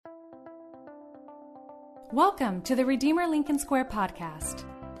Welcome to the Redeemer Lincoln Square podcast.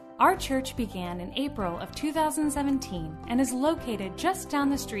 Our church began in April of 2017 and is located just down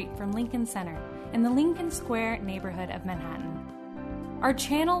the street from Lincoln Center in the Lincoln Square neighborhood of Manhattan. Our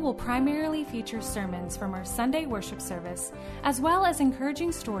channel will primarily feature sermons from our Sunday worship service, as well as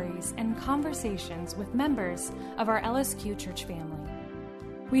encouraging stories and conversations with members of our LSQ church family.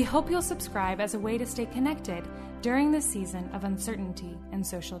 We hope you'll subscribe as a way to stay connected during this season of uncertainty and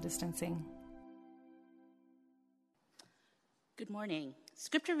social distancing. Good morning.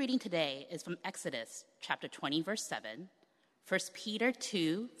 Scripture reading today is from Exodus chapter 20, verse 7, 1 Peter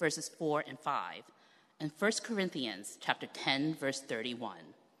 2, verses 4 and 5, and 1 Corinthians chapter 10, verse 31.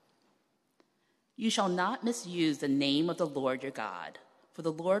 You shall not misuse the name of the Lord your God, for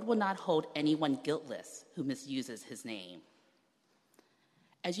the Lord will not hold anyone guiltless who misuses his name.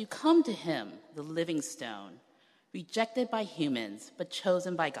 As you come to him, the living stone, rejected by humans but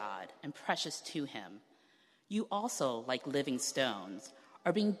chosen by God and precious to him, you also, like living stones,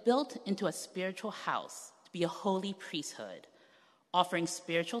 are being built into a spiritual house to be a holy priesthood, offering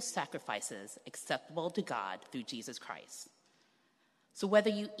spiritual sacrifices acceptable to God through Jesus Christ. So whether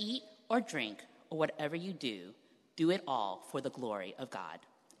you eat or drink or whatever you do, do it all for the glory of God.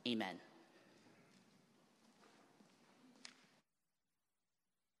 Amen.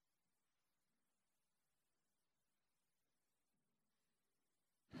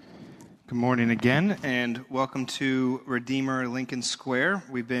 Good morning again, and welcome to Redeemer Lincoln Square.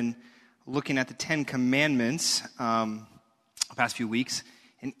 We've been looking at the 10 Commandments the past few weeks,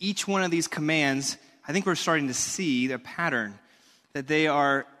 and each one of these commands, I think we're starting to see the pattern that they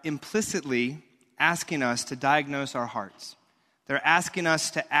are implicitly asking us to diagnose our hearts. They're asking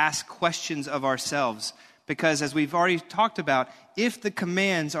us to ask questions of ourselves, because as we've already talked about, if the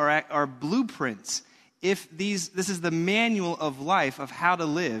commands are blueprints, if this is the manual of life of how to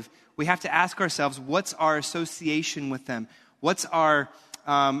live, we have to ask ourselves, what's our association with them? What's our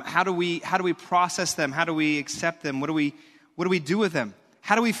how do we process them? How do we accept them? What do we do with them?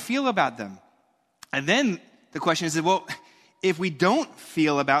 How do we feel about them? And then the question is, well, if we don't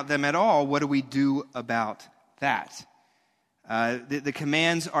feel about them at all, what do we do about that? The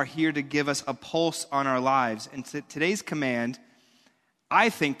commands are here to give us a pulse on our lives. And today's command, I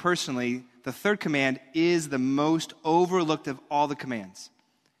think personally, the third command is the most overlooked of all the commands.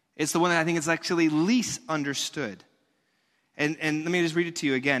 It's the one that I think is actually least understood. And let me just read it to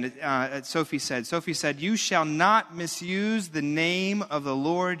you again. Sophie said, you shall not misuse the name of the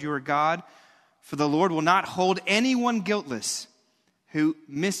Lord your God, for the Lord will not hold anyone guiltless who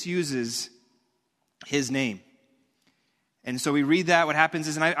misuses his name. And so we read that. What happens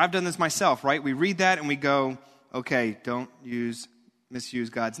is, and I've done this myself, right? We read that and we go, okay, don't misuse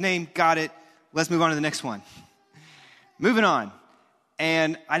God's name. Got it. Let's move on to the next one. Moving on.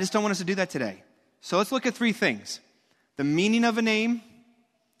 And I just don't want us to do that today. So let's look at three things: the meaning of a name,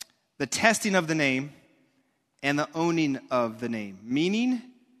 the testing of the name, and the owning of the name. Meaning,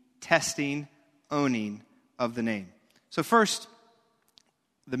 testing, owning of the name. So first,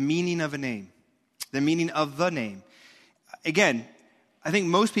 the meaning of a name. The meaning of the name. Again, I think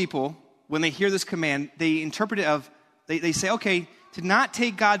most people, when they hear this command, they interpret it they say, okay, to not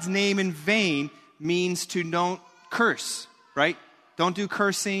take God's name in vain means to don't curse, right? Don't do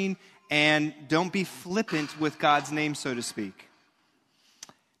cursing, and don't be flippant with God's name, so to speak.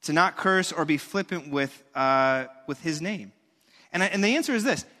 To not curse or be flippant with his name. And the answer is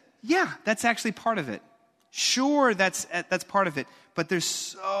this: yeah, that's actually part of it. Sure, that's part of it, but there's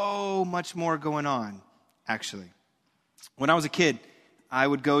so much more going on, actually. When I was a kid, I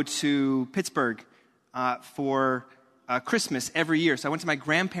would go to Pittsburgh for Christmas every year. So I went to my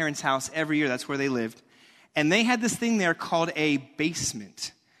grandparents' house every year. That's where they lived. And they had this thing there called a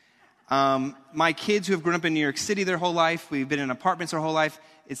basement. My kids who have grown up in New York City their whole life, we've been in apartments our whole life,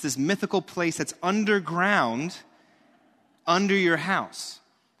 it's this mythical place that's underground, under your house.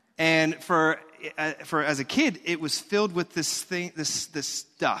 And for as a kid, it was filled with this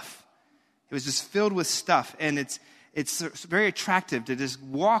stuff. It was just filled with stuff, and it's very attractive to just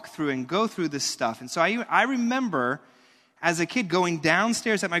walk through and go through this stuff. And so I remember as a kid going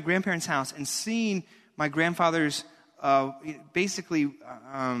downstairs at my grandparents' house and seeing my grandfather's basically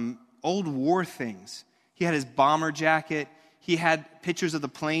old war things. He had his bomber jacket. He had pictures of the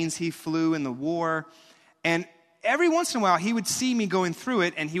planes he flew in the war. And every once in a while, he would see me going through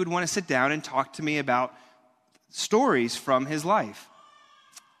it, and he would want to sit down and talk to me about stories from his life.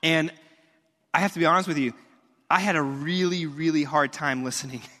 And I have to be honest with you, I had a really, really hard time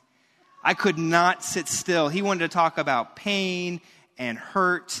listening. I could not sit still. He wanted to talk about pain and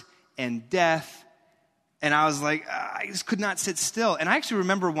hurt and death. And I was like, I just could not sit still. And I actually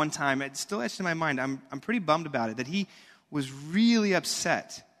remember one time, it's still etched in my mind, I'm pretty bummed about it, that he was really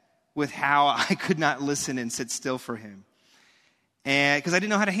upset with how I could not listen and sit still for him. And because I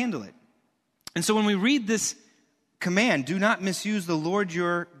didn't know how to handle it. And so when we read this command, do not misuse the Lord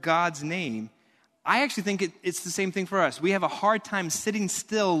your God's name, I actually think it's the same thing for us. We have a hard time sitting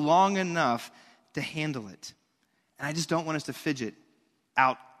still long enough to handle it. And I just don't want us to fidget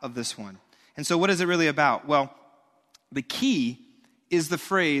out of this one. And so what is it really about? Well, the key is the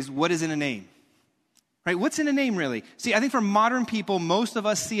phrase, what is in a name? Right? What's in a name really? See, I think for modern people, most of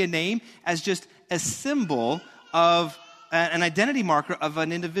us see a name as just a symbol of an identity marker of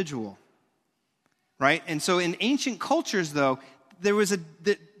an individual. Right? And so in ancient cultures, though,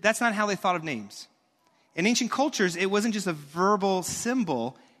 that's not how they thought of names. In ancient cultures, it wasn't just a verbal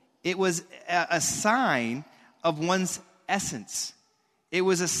symbol. It was a sign of one's essence. It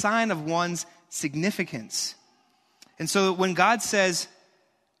was a sign of one's significance. And so when God says,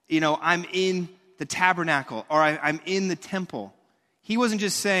 I'm in the tabernacle or I'm in the temple, he wasn't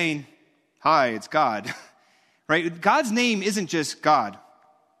just saying, hi, it's God. Right? God's name isn't just God.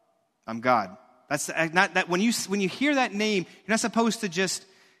 I'm God. That's not that when you hear that name, you're not supposed to just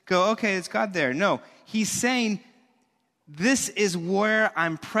go, okay, it's God there. No, he's saying, this is where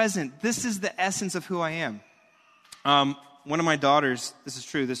I'm present. This is the essence of who I am. One of my daughters, this is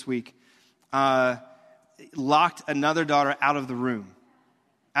true this week, locked another daughter out of the room.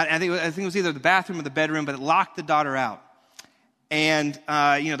 I think it was either the bathroom or the bedroom, but it locked the daughter out. And,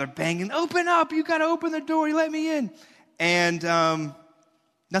 they're banging, open up, you got to open the door, you let me in. And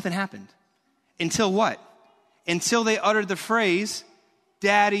nothing happened. Until what? Until they uttered the phrase,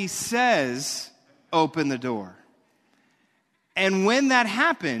 Daddy says, open the door. And when that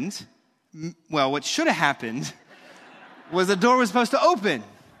happened, well, what should have happened was the door was supposed to open.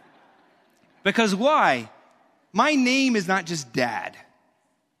 Because why? My name is not just Dad,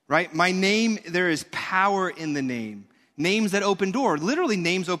 right? My name, there is power in the name. Names that open doors. Literally,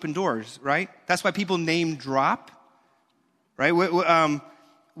 names open doors, right? That's why people name drop, right?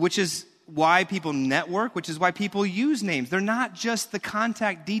 Which is why people network, which is why people use names. They're not just the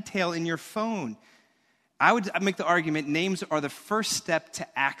contact detail in your phone. I would make the argument names are the first step to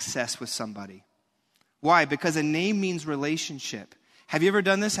access with somebody. Why? Because a name means relationship. Have you ever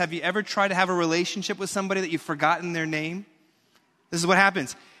done this? Have you ever tried to have a relationship with somebody that you've forgotten their name? This is what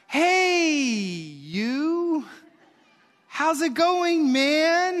happens. Hey, you. How's it going,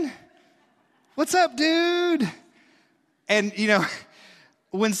 man? What's up, dude? And,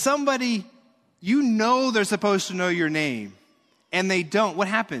 when somebody, they're supposed to know your name, and they don't, what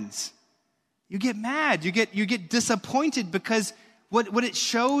happens? You get mad. You get disappointed because what it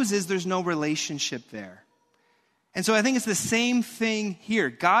shows is there's no relationship there. And so I think it's the same thing here.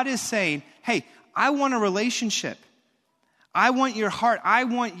 God is saying, hey, I want a relationship. I want your heart. I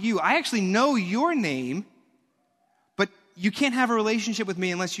want you. I actually know your name, but you can't have a relationship with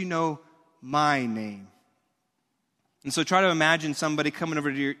me unless you know my name. And so try to imagine somebody coming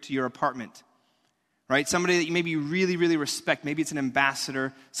over to your apartment, right? Somebody that you maybe really, really respect. Maybe it's an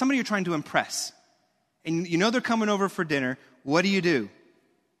ambassador, somebody you're trying to impress. And they're coming over for dinner. What do?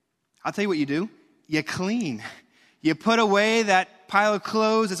 I'll tell you what you do. You clean. You put away that pile of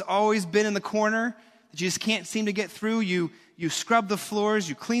clothes that's always been in the corner that you just can't seem to get through. You scrub the floors.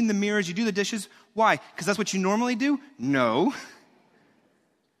 You clean the mirrors. You do the dishes. Why? Because that's what you normally do? No.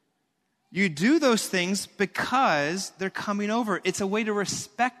 You do those things because they're coming over. It's a way to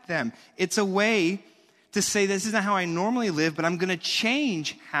respect them. It's a way to say, this isn't how I normally live, but I'm going to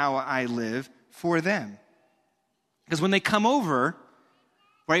change how I live for them. Because when they come over,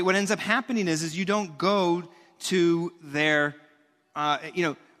 right, what ends up happening is you don't go to their,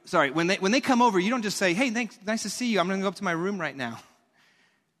 when they come over, you don't just say, hey, thanks, nice to see you. I'm going to go up to my room right now.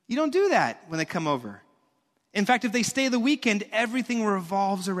 You don't do that when they come over. In fact, if they stay the weekend, everything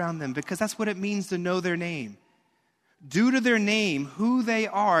revolves around them because that's what it means to know their name. Due to their name, who they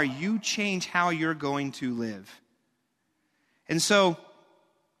are, you change how you're going to live. And so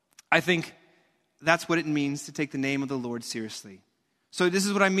I think that's what it means to take the name of the Lord seriously. So this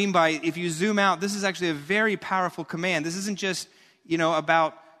is what I mean by, if you zoom out, this is actually a very powerful command. This isn't just,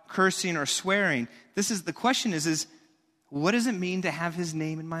 about cursing or swearing. The question is, what does it mean to have his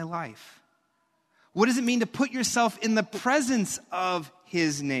name in my life? What does it mean to put yourself in the presence of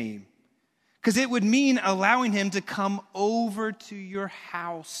his name? Because it would mean allowing him to come over to your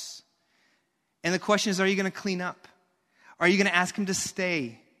house. And the question is, are you going to clean up? Are you going to ask him to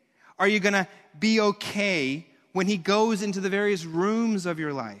stay? Are you going to be okay when he goes into the various rooms of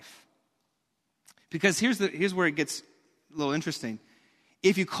your life? Because here's where it gets a little interesting.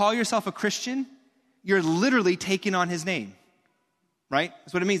 If you call yourself a Christian, you're literally taking on his name, right?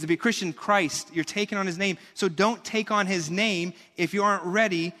 That's what it means to be a Christian. Christ, you're taking on his name. So don't take on his name if you aren't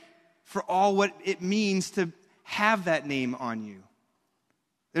ready for all what it means to have that name on you.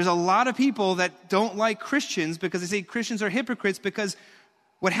 There's a lot of people that don't like Christians because they say Christians are hypocrites, because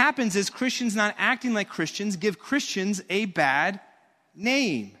what happens is Christians not acting like Christians give Christians a bad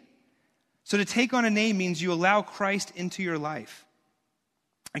name. So to take on a name means you allow Christ into your life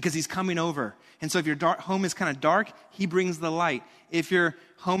because he's coming over. And so if your home is kind of dark, he brings the light. If your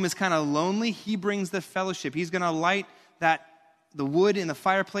home is kind of lonely, he brings the fellowship. He's going to light the wood in the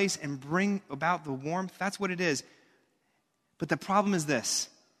fireplace and bring about the warmth. That's what it is. But the problem is this.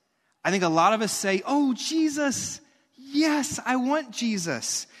 I think a lot of us say, oh, Jesus, yes, I want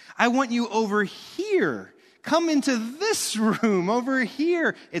Jesus. I want you over here. Come into this room over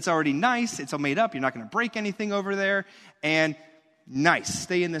here. It's already nice. It's all made up. You're not going to break anything over there. And nice.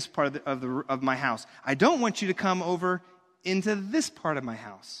 Stay in this part of my house. I don't want you to come over into this part of my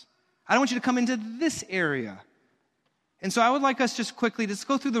house. I don't want you to come into this area. And so I would like us just quickly, just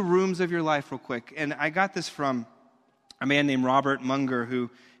go through the rooms of your life real quick. And I got this from a man named Robert Munger, who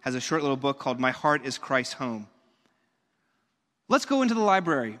has a short little book called My Heart is Christ's Home. Let's go into the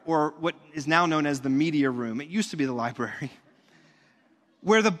library, or what is now known as the media room. It used to be the library.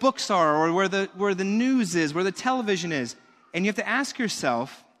 Where the books are, or where the news is, where the television is. And you have to ask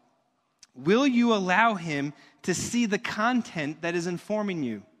yourself, will you allow him to see the content that is informing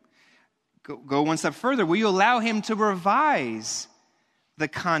you? Go one step further. Will you allow him to revise the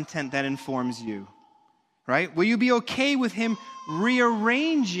content that informs you? Right? Will you be okay with him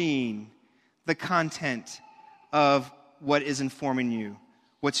rearranging the content of what is informing you?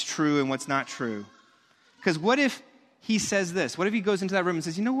 What's true and what's not true? Because what if he says this? What if he goes into that room and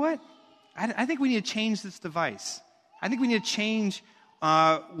says, you know what? I think we need to change this device. I think we need to change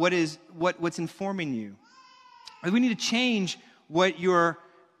what's informing you. We need to change what your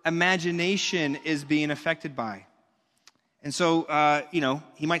imagination is being affected by. And so,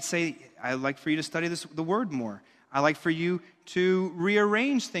 he might say, I'd like for you to study the word more. I'd like for you to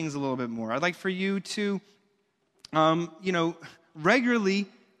rearrange things a little bit more. I'd like for you to, regularly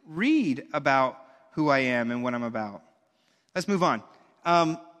read about who I am and what I'm about. Let's move on.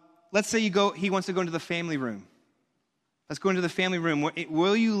 Let's say he wants to go into the family room. Let's go into the family room.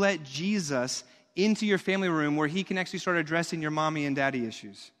 Will you let Jesus into your family room where he can actually start addressing your mommy and daddy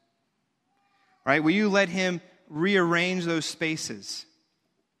issues? Right? Will you let him rearrange those spaces?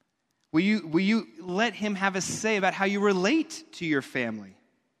 Will you let him have a say about how you relate to your family?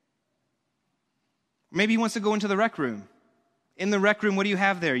 Maybe he wants to go into the rec room. In the rec room, what do you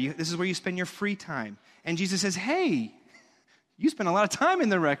have there? This is where you spend your free time. And Jesus says, hey, you spend a lot of time in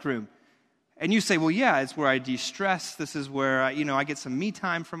the rec room. And you say, well, yeah, it's where I de-stress. This is where, I get some me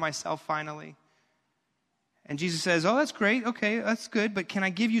time for myself finally. And Jesus says, oh, that's great. Okay, that's good. But can I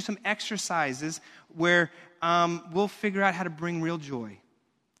give you some exercises where we'll figure out how to bring real joy?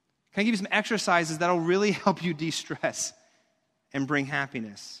 Can I give you some exercises that'll really help you de-stress and bring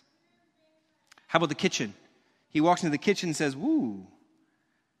happiness? How about the kitchen? He walks into the kitchen and says, woo,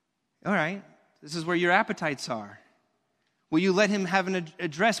 all right, this is where your appetites are. Will you let him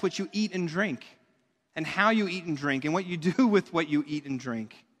address what you eat and drink and how you eat and drink and what you do with what you eat and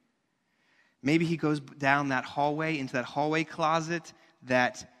drink? Maybe he goes down that hallway into that hallway closet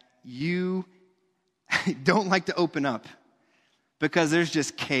that you don't like to open up because there's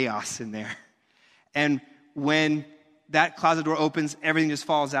just chaos in there. And when that closet door opens, everything just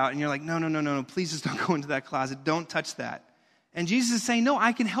falls out and you're like, no, please just don't go into that closet. Don't touch that. And Jesus is saying, no,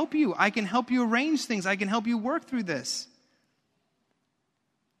 I can help you. I can help you arrange things. I can help you work through this.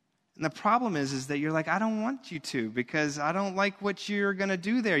 And the problem is that you're like, I don't want you to because I don't like what you're going to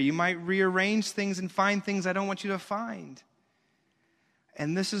do there. You might rearrange things and find things I don't want you to find.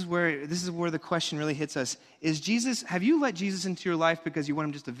 And this is where the question really hits us. Have you let Jesus into your life because you want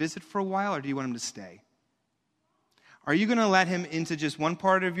him just to visit for a while, or do you want him to stay? Are you going to let him into just one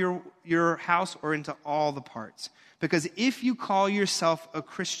part of your house or into all the parts? Because if you call yourself a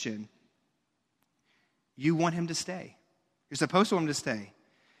Christian, you want him to stay. You're supposed to want him to stay.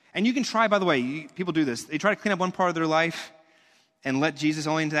 And you can try, by the way, people do this. They try to clean up one part of their life and let Jesus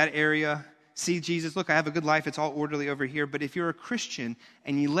only into that area. See Jesus, look, I have a good life. It's all orderly over here. But if you're a Christian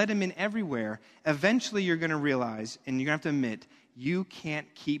and you let him in everywhere, eventually you're going to realize, and you're going to have to admit, you can't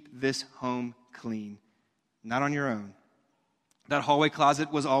keep this home clean. Not on your own. That hallway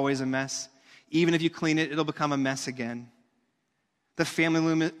closet was always a mess. Even if you clean it, it'll become a mess again. The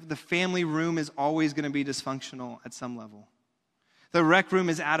family room is always going to be dysfunctional at some level. The rec room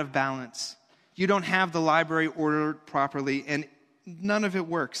is out of balance. You don't have the library ordered properly, and none of it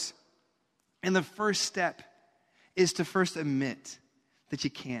works. And the first step is to first admit that you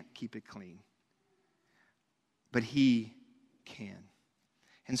can't keep it clean. But he can.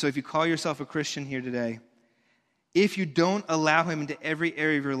 And so if you call yourself a Christian here today, if you don't allow him into every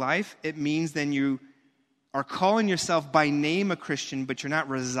area of your life, it means then you are calling yourself by name a Christian, but you're not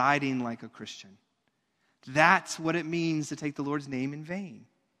residing like a Christian. That's what it means to take the Lord's name in vain.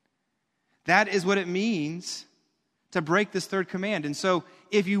 That is what it means to break this third command. And so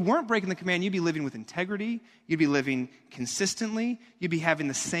if you weren't breaking the command, you'd be living with integrity, you'd be living consistently, you'd be having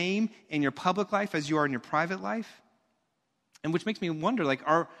the same in your public life as you are in your private life. And which makes me wonder, like,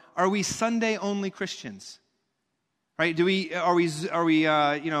 are we Sunday-only Christians? Right? Are we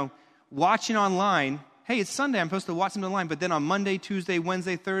watching online? Hey, it's Sunday, I'm supposed to watch something online, but then on Monday, Tuesday,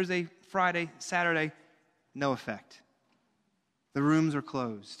 Wednesday, Thursday, Friday, Saturday, no effect. The rooms are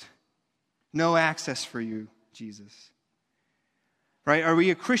closed. No access for you, Jesus. Right? Are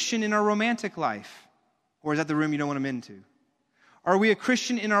we a Christian in our romantic life? Or is that the room you don't want them into? Are we a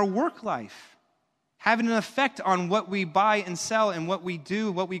Christian in our work life? Having an effect on what we buy and sell and what we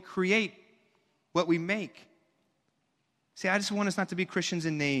do, what we create, what we make. See, I just want us not to be Christians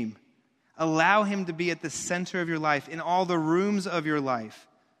in name. Allow him to be at the center of your life, in all the rooms of your life.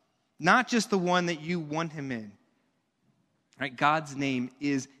 Not just the one that you want him in. Right? God's name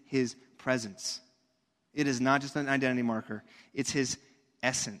is his presence. It is not just an identity marker. It's his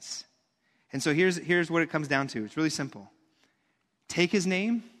essence. And so here's what it comes down to. It's really simple. Take his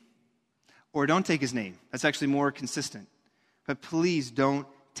name or don't take his name. That's actually more consistent. But please don't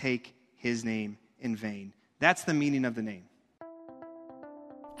take his name in vain. That's the meaning of the name.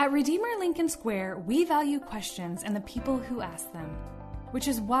 At Redeemer Lincoln Square, we value questions and the people who ask them, which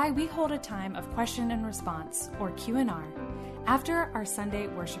is why we hold a time of question and response, or Q&R, after our Sunday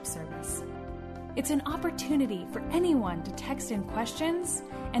worship service. It's an opportunity for anyone to text in questions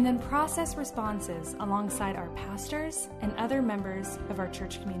and then process responses alongside our pastors and other members of our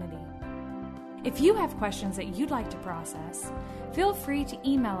church community. If you have questions that you'd like to process, feel free to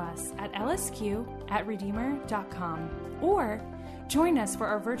email us at lsq@redeemer.com or join us for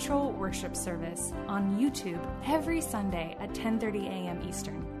our virtual worship service on YouTube every Sunday at 10:30 a.m.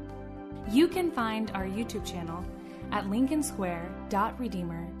 Eastern. You can find our YouTube channel at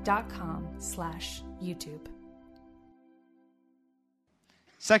lincolnsquare.redeemer.com/YouTube.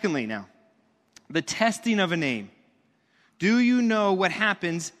 Secondly now, the testing of a name. Do you know what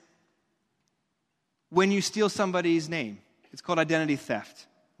happens when you steal somebody's name? It's called identity theft,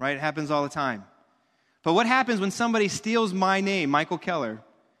 right? It happens all the time. But what happens when somebody steals my name, Michael Keller,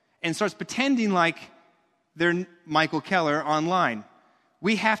 and starts pretending like they're Michael Keller online?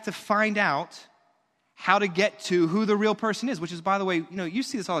 We have to find out how to get to who the real person is, which is, by the way, you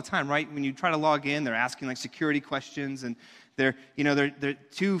see this all the time, right? When you try to log in, they're asking like security questions, and they're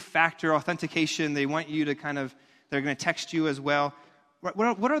two-factor authentication. They want you to they're going to text you as well.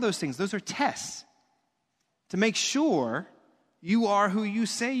 What are those things? Those are tests to make sure you are who you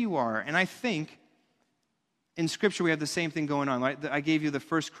say you are. And I think in Scripture we have the same thing going on. Right? I gave you the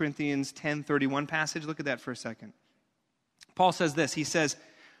 1 Corinthians 10:31 passage. Look at that for a second. Paul says this. He says,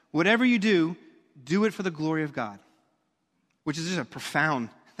 whatever you do, do it for the glory of God. Which is just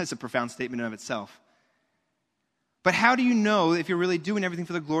that's a profound statement in of itself. But how do you know if you're really doing everything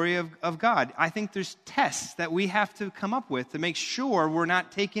for the glory of God? I think there's tests that we have to come up with to make sure we're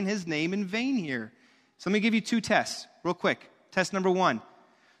not taking his name in vain here. So let me give you two tests real quick. Test number 1,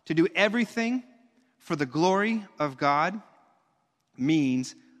 to do everything for the glory of God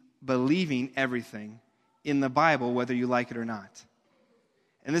means believing everything in the Bible, whether you like it or not.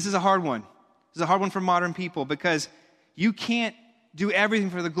 And this is a hard one. This is a hard one for modern people because you can't do everything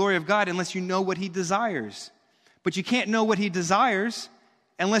for the glory of God unless you know what he desires. But you can't know what he desires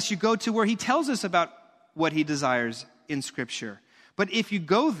unless you go to where he tells us about what he desires in Scripture. But if you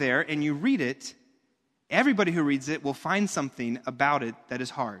go there and you read it, everybody who reads it will find something about it that is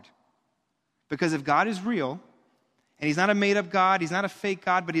hard. Because if God is real, and he's not a made-up God, he's not a fake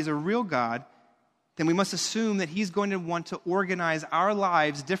God, but he's a real God, then we must assume that he's going to want to organize our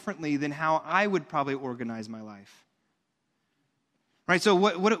lives differently than how I would probably organize my life. Right, so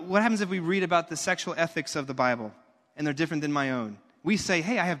what happens if we read about the sexual ethics of the Bible, and they're different than my own? We say,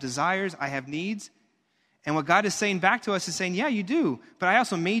 hey, I have desires, I have needs, and what God is saying back to us is saying, yeah, you do, but I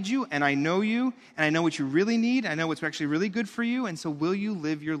also made you, and I know you, and I know what you really need, I know what's actually really good for you, and so will you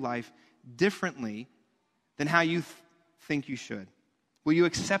live your life differently than how you think you should? Will you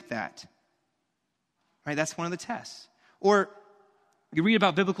accept that? Right, that's one of the tests. Or you read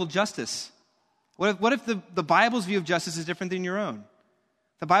about biblical justice. What if the Bible's view of justice is different than your own?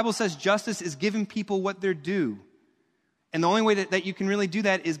 The Bible says justice is giving people what they're due. And the only way that you can really do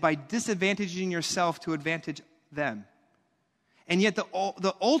that is by disadvantaging yourself to advantage them. And yet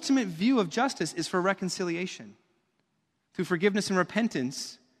the ultimate view of justice is for reconciliation, through forgiveness and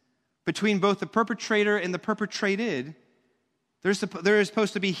repentance between both the perpetrator and the perpetrated. There is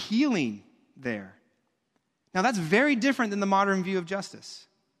supposed to be healing there. Now that's very different than the modern view of justice.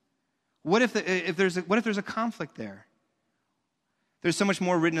 What if there's a conflict there? There's so much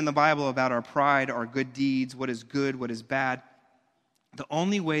more written in the Bible about our pride, our good deeds, what is good, what is bad. The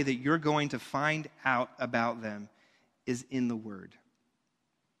only way that you're going to find out about them is in the Word.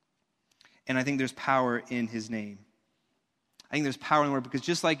 And I think there's power in His name. I think there's power in the Word because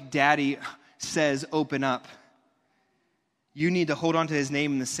just like Daddy says, open up, you need to hold on to His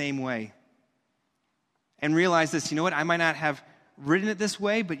name in the same way. And realize this, you know what, I might not have written it this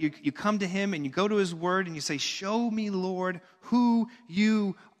way, but you come to Him and you go to His Word and you say, show me, Lord, who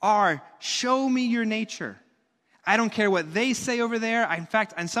you are. Show me your nature. I don't care what they say over there. In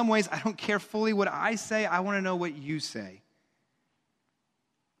fact, in some ways, I don't care fully what I say. I want to know what you say.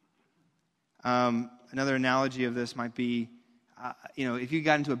 Another analogy of this might be, if you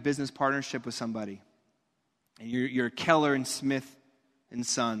got into a business partnership with somebody, and you're Keller and Smith and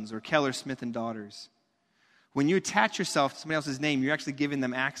Sons, or Keller, Smith and Daughters. When you attach yourself to somebody else's name, you're actually giving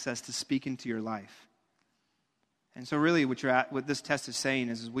them access to speak into your life. And so really what this test is saying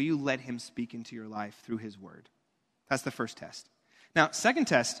is will you let Him speak into your life through His Word? That's the first test. Now, second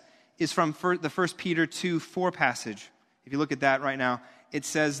test is from the 1 Peter 2:4 passage. If you look at that right now, it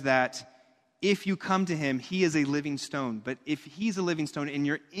says that if you come to Him, He is a living stone. But if He's a living stone and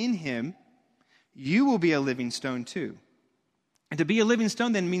you're in Him, you will be a living stone too. And to be a living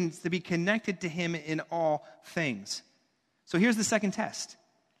stone then means to be connected to Him in all things. So here's the second test.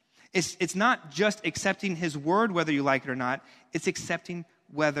 It's not just accepting His Word, whether you like it or not. It's accepting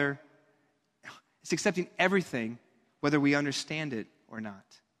everything, whether we understand it or not.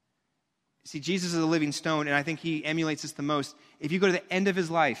 See, Jesus is a living stone, and I think He emulates this the most. If you go to the end of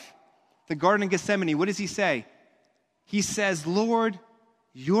His life, the Garden of Gethsemane, what does He say? He says, Lord,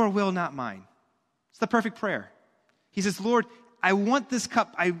 your will, not mine. It's the perfect prayer. He says, Lord, I want this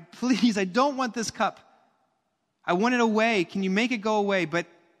cup. I don't want this cup. I want it away. Can you make it go away? But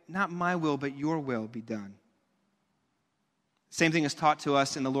not my will, but your will be done. Same thing is taught to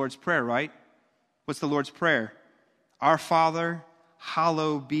us in the Lord's Prayer, right? What's the Lord's Prayer? Our Father,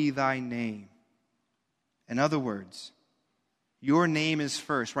 hallowed be thy name. In other words, your name is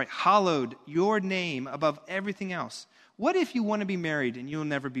first, right? Hallowed, your name above everything else. What if you want to be married and you'll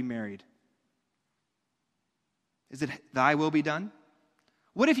never be married? Is it thy will be done?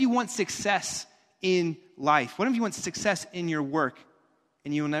 What if you want success in life? What if you want success in your work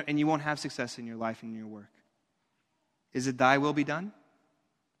and you won't have success in your life and in your work? Is it thy will be done?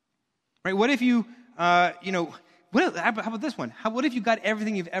 Right? What if you, how about this one? What if you got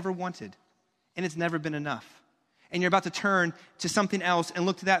everything you've ever wanted and it's never been enough? And you're about to turn to something else and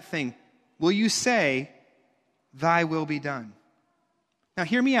look to that thing. Will you say, thy will be done? Now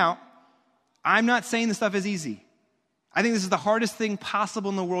hear me out. I'm not saying this stuff is easy. I think this is the hardest thing possible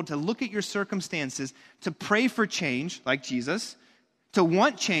in the world, to look at your circumstances, to pray for change like Jesus, to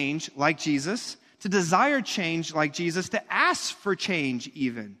want change like Jesus, to desire change like Jesus, to ask for change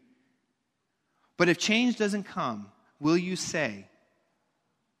even. But if change doesn't come, will you say,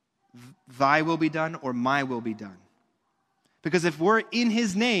 thy will be done or my will be done? Because if we're in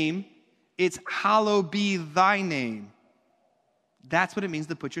His name, it's hallowed be thy name. That's what it means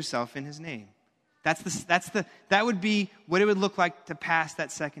to put yourself in His name. That would be what it would look like to pass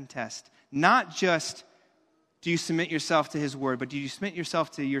that second test. Not just do you submit yourself to His Word, but do you submit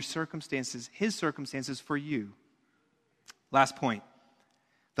yourself to your circumstances, His circumstances for you? Last point,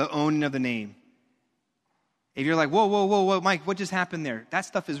 the owning of the name. If you're like, whoa, Mike, what just happened there? That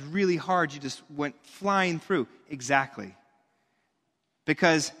stuff is really hard. You just went flying through. Exactly.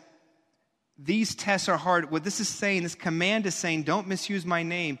 Because these tests are hard. What this is saying, this command is saying, don't misuse my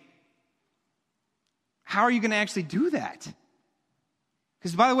name. How are you going to actually do that?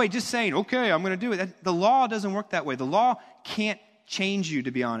 Because, by the way, just saying, okay, I'm going to do it, the law doesn't work that way. The law can't change you,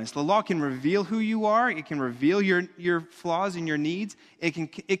 to be honest. The law can reveal who you are. It can reveal your flaws and your needs. It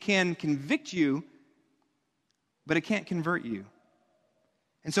can convict you, but it can't convert you.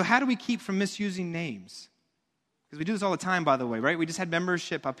 And so how do we keep from misusing names? Because we do this all the time, by the way, right? We just had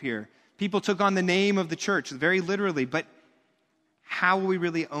membership up here. People took on the name of the church, very literally, but how will we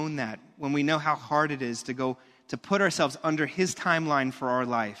really own that when we know how hard it is to put ourselves under His timeline for our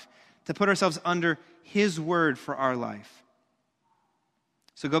life, to put ourselves under His Word for our life?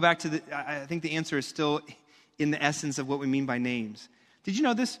 So go back to I think the answer is still in the essence of what we mean by names. Did you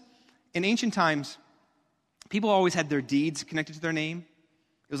know this? In ancient times, people always had their deeds connected to their name.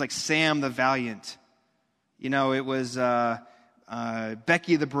 It was like Sam the Valiant. It was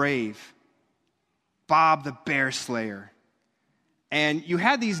Becky the Brave, Bob the Bear Slayer. And you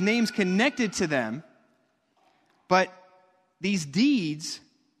had these names connected to them, but these deeds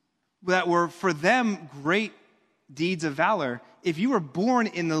that were for them great deeds of valor, if you were born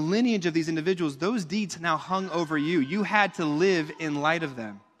in the lineage of these individuals, those deeds now hung over you. You had to live in light of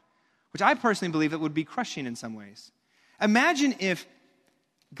them, which I personally believe it would be crushing in some ways. Imagine if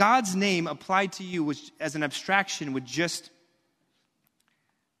God's name applied to you as an abstraction would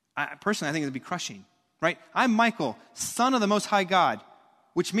personally, I think it would be crushing, right? I'm Michael, son of the Most High God,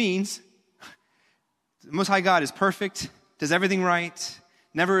 which means the Most High God is perfect, does everything right,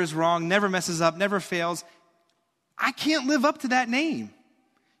 never is wrong, never messes up, never fails. I can't live up to that name.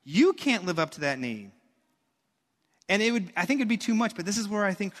 You can't live up to that name. And I think it'd be too much, but this is where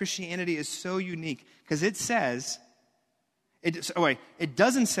I think Christianity is so unique, because it says, it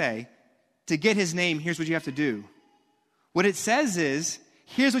doesn't say, to get his name, here's what you have to do. What it says is,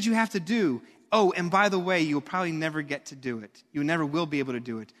 here's what you have to do. Oh, and by the way, you'll probably never get to do it. You never will be able to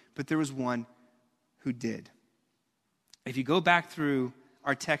do it. But there was one who did. If you go back through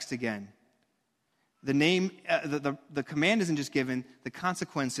our text again, the name, the command isn't just given, the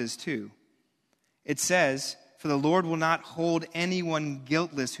consequences too. It says, for the Lord will not hold anyone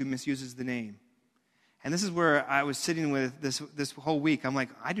guiltless who misuses the name. And this is where I was sitting with this whole week. I'm like,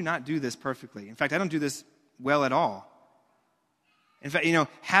 I do not do this perfectly. In fact, I don't do this well at all. In fact,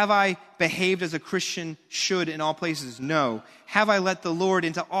 have I behaved as a Christian should in all places? No. Have I let the Lord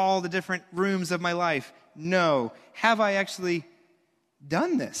into all the different rooms of my life? No. Have I actually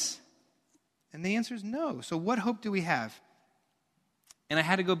done this? And the answer is no. So what hope do we have? And I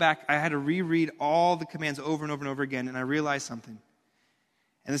had to go back. I had to reread all the commands over and over and over again, and I realized something.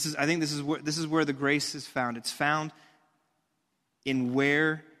 And I think this is where the grace is found. It's found in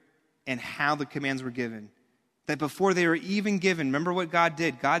where and how the commands were given. That before they were even given, remember what God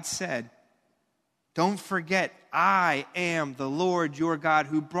did? God said, don't forget, I am the Lord your God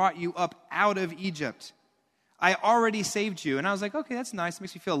who brought you up out of Egypt. I already saved you. And I was like, okay, that's nice. It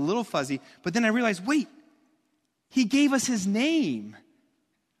makes me feel a little fuzzy. But then I realized, wait, he gave us his name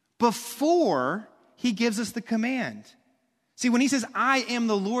before he gives us the command. See, when he says, I am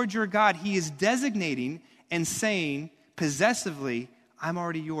the Lord your God, he is designating and saying possessively, I'm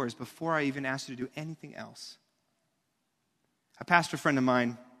already yours before I even asked you to do anything else. A pastor friend of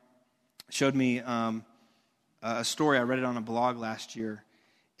mine showed me a story. I read it on a blog last year.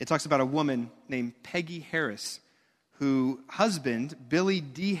 It talks about a woman named Peggy Harris, whose husband, Billy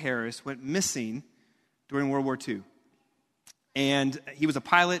D. Harris, went missing during World War II. And he was a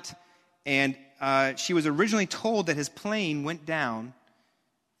pilot, and she was originally told that his plane went down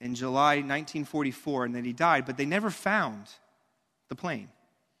in July 1944 and that he died, but they never found the plane.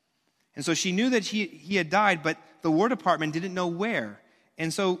 And so she knew that he had died, but the War Department didn't know where.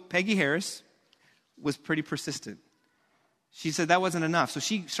 And so Peggy Harris was pretty persistent. She said that wasn't enough. So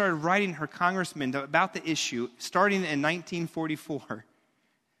she started writing her congressman about the issue, starting in 1944.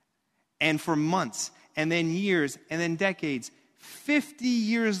 And for months, and then years, and then decades, 50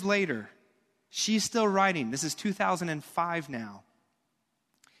 years later, she's still writing. This is 2005 now.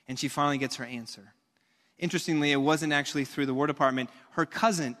 And she finally gets her answer. Interestingly, it wasn't actually through the War Department. Her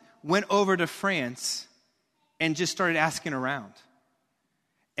cousin went over to France and just started asking around.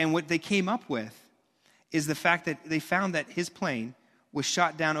 And what they came up with is the fact that they found that his plane was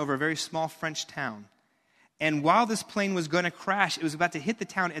shot down over a very small French town. And while this plane was going to crash, it was about to hit the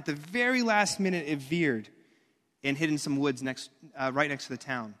town. At the very last minute, it veered and hid in some woods right next to the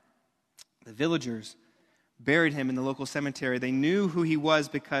town. The villagers buried him in the local cemetery. They knew who he was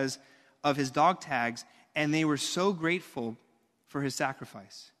because of his dog tags, and they were so grateful for his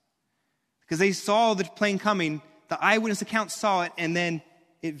sacrifice. Because they saw the plane coming, the eyewitness account saw it, and then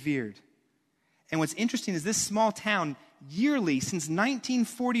it veered. And what's interesting is this small town, yearly, since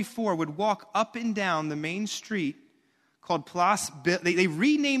 1944, would walk up and down the main street called Place, they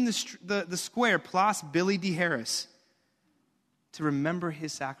renamed the square Place Billy D. Harris to remember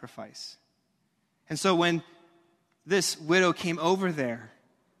his sacrifice. And so when this widow came over there,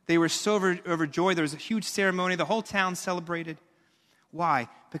 they were so overjoyed. There was a huge ceremony. The whole town celebrated. Why?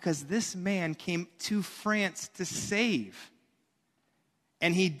 Because this man came to France to save.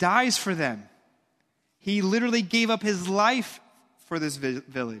 And he dies for them. He literally gave up his life for this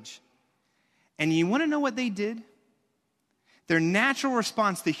village. And you want to know what they did? Their natural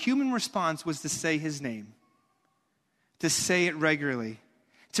response, the human response, was to say his name. To say it regularly.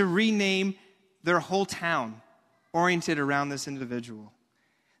 To rename their whole town oriented around this individual.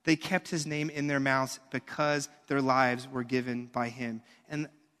 They kept his name in their mouths because their lives were given by him. And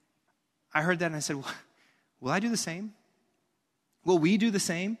I heard that and I said, well, will I do the same? Will we do the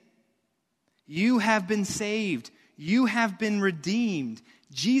same? You have been saved. You have been redeemed.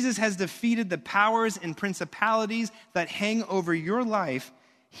 Jesus has defeated the powers and principalities that hang over your life.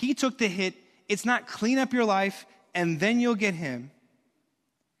 He took the hit. It's not clean up your life and then you'll get him.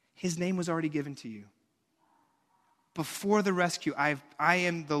 His name was already given to you. Before the rescue, I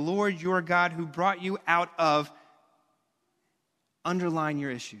am the Lord your God who brought you out of, underline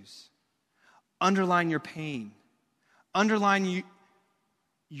your issues, underline your pain, underline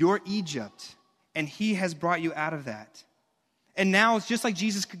your Egypt, and he has brought you out of that. And now it's just like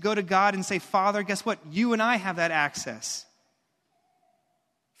Jesus could go to God and say, Father, guess what? You and I have that access.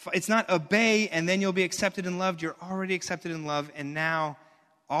 It's not obey and then you'll be accepted and loved. You're already accepted and loved, and now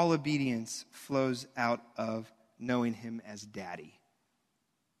all obedience flows out of knowing him as daddy,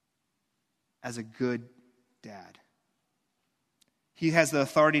 as a good dad. He has the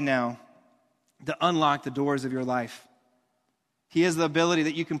authority now to unlock the doors of your life. He has the ability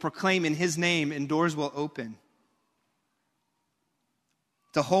that you can proclaim in his name and doors will open.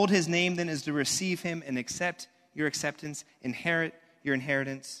 To hold his name then is to receive him and accept your acceptance, inherit your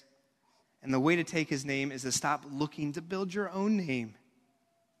inheritance. And the way to take his name is to stop looking to build your own name.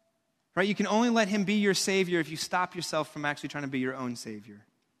 Right? You can only let him be your Savior if you stop yourself from actually trying to be your own Savior.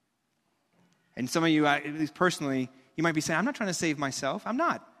 And some of you, at least personally, you might be saying, I'm not trying to save myself. I'm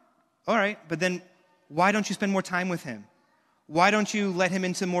not. All right, but then why don't you spend more time with him? Why don't you let him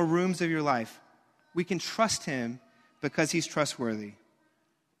into more rooms of your life? We can trust him because he's trustworthy.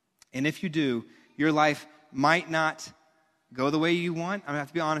 And if you do, your life might not go the way you want. I'm going to have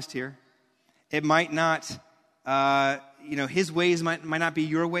to be honest here. It might not, his ways might not be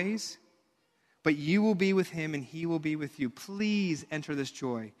your ways. But you will be with him and he will be with you. Please enter this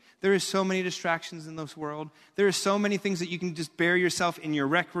joy. There are so many distractions in this world. There are so many things that you can just bury yourself in your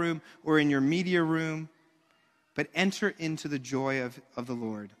rec room or in your media room. But enter into the joy of the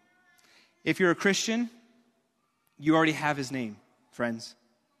Lord. If you're a Christian, you already have his name, friends.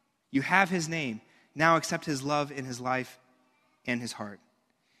 You have his name. Now accept his love in his life and his heart.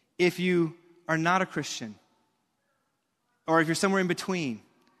 If you are not a Christian, or if you're somewhere in between,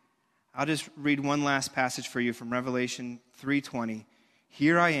 I'll just read one last passage for you from Revelation 3:20.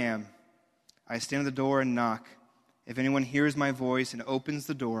 Here I am. I stand at the door and knock. If anyone hears my voice and opens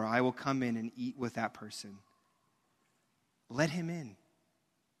the door, I will come in and eat with that person. Let him in.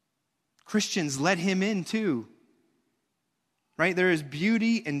 Christians, let him in too. Right? There is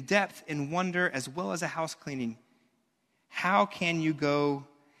beauty and depth and wonder as well as a house cleaning. How can you go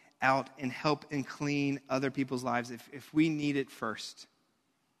out and help and clean other people's lives if we need it first?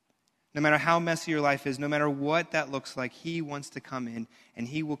 No matter how messy your life is, no matter what that looks like, he wants to come in and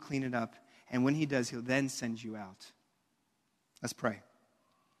he will clean it up. And when he does, he'll then send you out. Let's pray.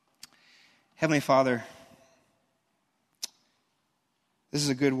 Heavenly Father, this is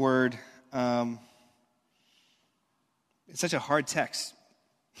a good word. It's such a hard text.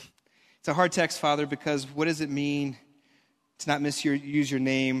 It's a hard text, Father, because what does it mean to not use your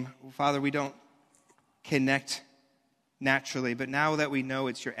name? Father, we don't connect naturally, but now that we know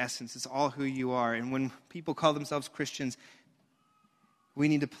it's your essence, it's all who you are. And when people call themselves Christians, we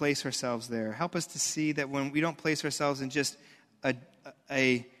need to place ourselves there. Help us to see that when we don't place ourselves in just if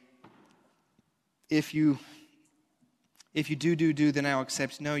you do, then I'll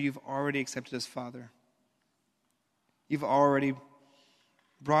accept. No, you've already accepted us, Father. You've already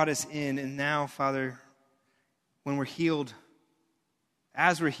brought us in, and now, Father, when we're healed,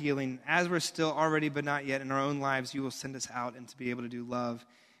 as we're healing, as we're still already but not yet in our own lives, you will send us out and to be able to do love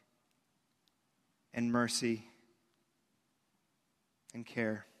and mercy and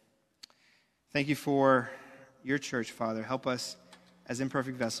care. Thank you for your church, Father. Help us as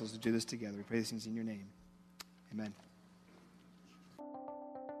imperfect vessels to do this together. We pray these things in your name. Amen.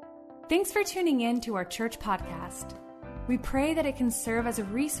 Thanks for tuning in to our church podcast. We pray that it can serve as a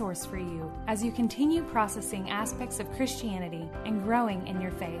resource for you as you continue processing aspects of Christianity and growing in your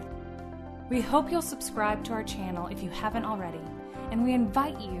faith. We hope you'll subscribe to our channel if you haven't already, and we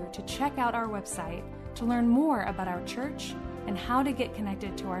invite you to check out our website to learn more about our church and how to get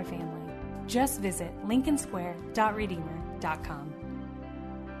connected to our family. Just visit lincolnsquare.redeemer.com.